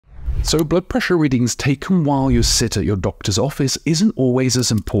So blood pressure readings taken while you sit at your doctor's office isn't always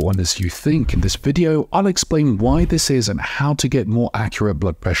as important as you think. In this video, I'll explain why this is and how to get more accurate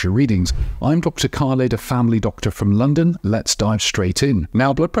blood pressure readings. I'm Dr. Khalid, a family doctor from London. Let's dive straight in.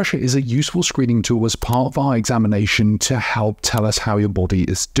 Now, blood pressure is a useful screening tool as part of our examination to help tell us how your body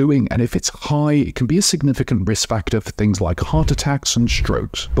is doing. And if it's high, it can be a significant risk factor for things like heart attacks and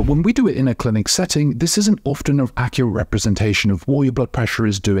strokes. But when we do it in a clinic setting, this isn't often an accurate representation of what your blood pressure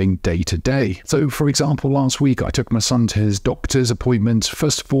is doing day to day. So for example, last week I took my son to his doctor's appointment.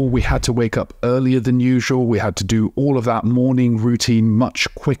 First of all, we had to wake up earlier than usual. We had to do all of that morning routine much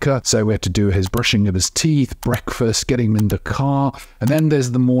quicker. So we had to do his brushing of his teeth, breakfast, getting him in the car. And then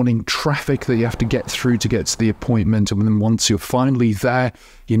there's the morning traffic that you have to get through to get to the appointment. And then once you're finally there,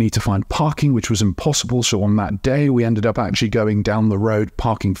 you need to find parking, which was impossible. So on that day, we ended up actually going down the road,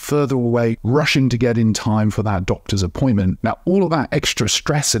 parking further away, rushing to get in time for that doctor's appointment. Now, all of that extra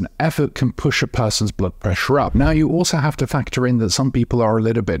stress and effort can push a person's blood pressure up. Now, you also have to factor in that some people are a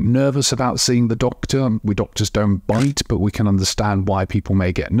little bit nervous about seeing the doctor. We doctors don't bite, but we can understand why people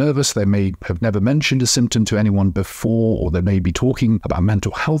may get nervous. They may have never mentioned a symptom to anyone before, or they may be talking about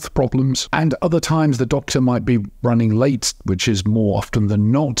mental health problems. And other times the doctor might be running late, which is more often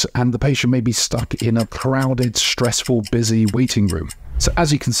than not, and the patient may be stuck in a crowded, stressful, busy waiting room. So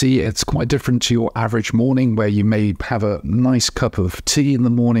as you can see, it's quite different to your average morning where you may have a nice cup of tea in the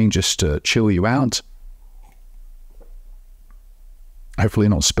morning just to chill you out. Hopefully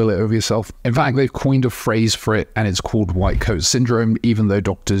not spill it over yourself. In fact, they've coined a phrase for it, and it's called white coat syndrome, even though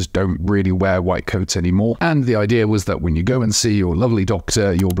doctors don't really wear white coats anymore. And the idea was that when you go and see your lovely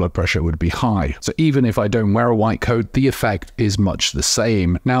doctor, your blood pressure would be high. So even if I don't wear a white coat, the effect is much the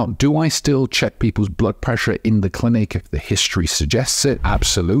same. Now, do I still check people's blood pressure in the clinic if the history suggests it?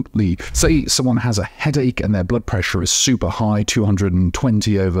 Absolutely. Say someone has a headache and their blood pressure is super high,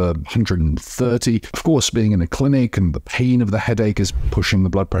 220 over 130. Of course, being in a clinic and the pain of the headache is pushing the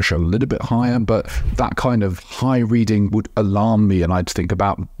blood pressure a little bit higher, but that kind of high reading would alarm me, and I'd think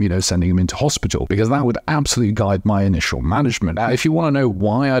about, sending him into hospital, because that would absolutely guide my initial management. Now, if you want to know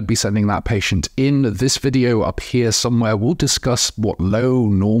why I'd be sending that patient in, this video up here somewhere will discuss what low,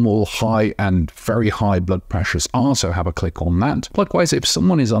 normal, high, and very high blood pressures are, so have a click on that. Likewise, if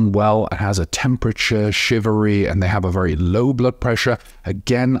someone is unwell and has a temperature, shivery, and they have a very low blood pressure,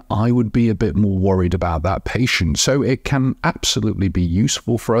 again, I would be a bit more worried about that patient. So it can absolutely be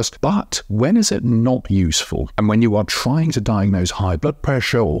useful for us, but when is it not useful? And when you are trying to diagnose high blood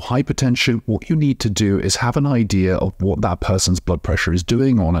pressure or hypertension, what you need to do is have an idea of what that person's blood pressure is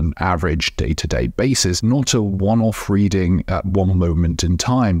doing on an average day-to-day basis, not a one-off reading at one moment in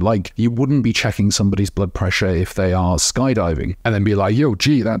time. Like, you wouldn't be checking somebody's blood pressure if they are skydiving and then be like, yo,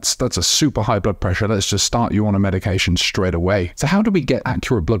 gee, that's a super high blood pressure, let's just start you on a medication straight away. So how do we get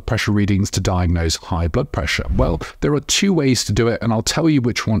accurate blood pressure readings to diagnose high blood pressure? Well, there are two ways to do it, and I'll tell you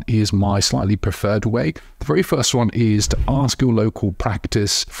which one is my slightly preferred way. The very first one is to ask your local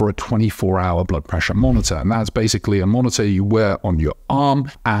practice for a 24-hour blood pressure monitor, and that's basically a monitor you wear on your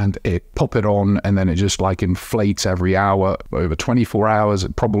arm, and it pop it on, and then it just like inflates every hour over 24 hours.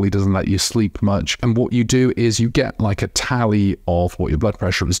 It probably doesn't let you sleep much, and what you do is you get like a tally of what your blood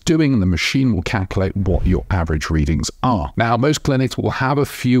pressure is doing, and the machine will calculate what your average readings are. Now, most clinics will have a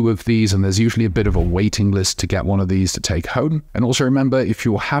few of these, and there's usually a bit of a waiting list to get one of these to take home. And also remember, if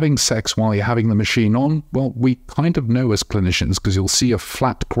you're having sex while you're having the machine on, well, we kind of know as clinicians, because you'll see a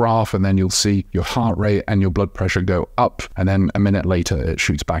flat graph and then you'll see your heart rate and your blood pressure go up, and then a minute later it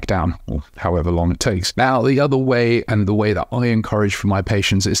shoots back down, or however long it takes. Now, the other way, and the way that I encourage for my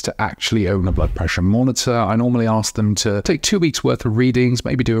patients, is to actually own a blood pressure monitor. I normally ask them to take 2 weeks worth of readings,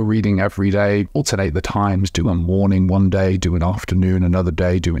 maybe do a reading every day, alternate the times, do a morning one day, do an afternoon another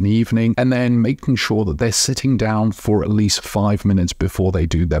day, do an evening, and then making sure that they're sitting down for at least 5 minutes before they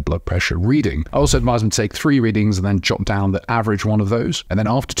do their blood pressure reading. I also advise them to take 3 readings and then jot down the average one of those. And then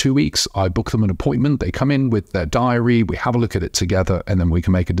after 2 weeks, I book them an appointment. They come in with their diary, we have a look at it together, and then we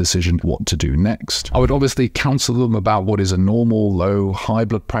can make a decision what to do next. I would obviously counsel them about what is a normal, low, high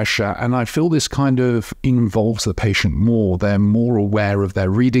blood pressure, and I feel this kind of involves the patient more. They're more aware of their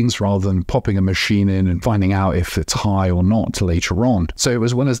readings rather than popping a machine in and finding out if it's high or not later on. So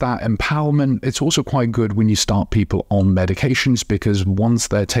as well as that empowerment, it's also quite good when you start people on medication patients because once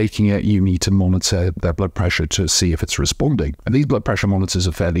they're taking it, you need to monitor their blood pressure to see if it's responding. And these blood pressure monitors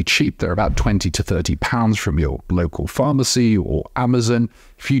are fairly cheap. They're about 20 to 30 pounds from your local pharmacy or Amazon.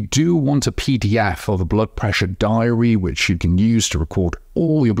 If you do want a PDF of a blood pressure diary, which you can use to record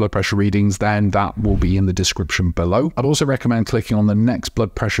all your blood pressure readings, then that will be in the description below. I'd also recommend clicking on the next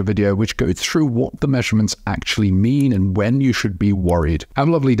blood pressure video, which goes through what the measurements actually mean and when you should be worried. Have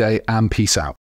a lovely day and peace out.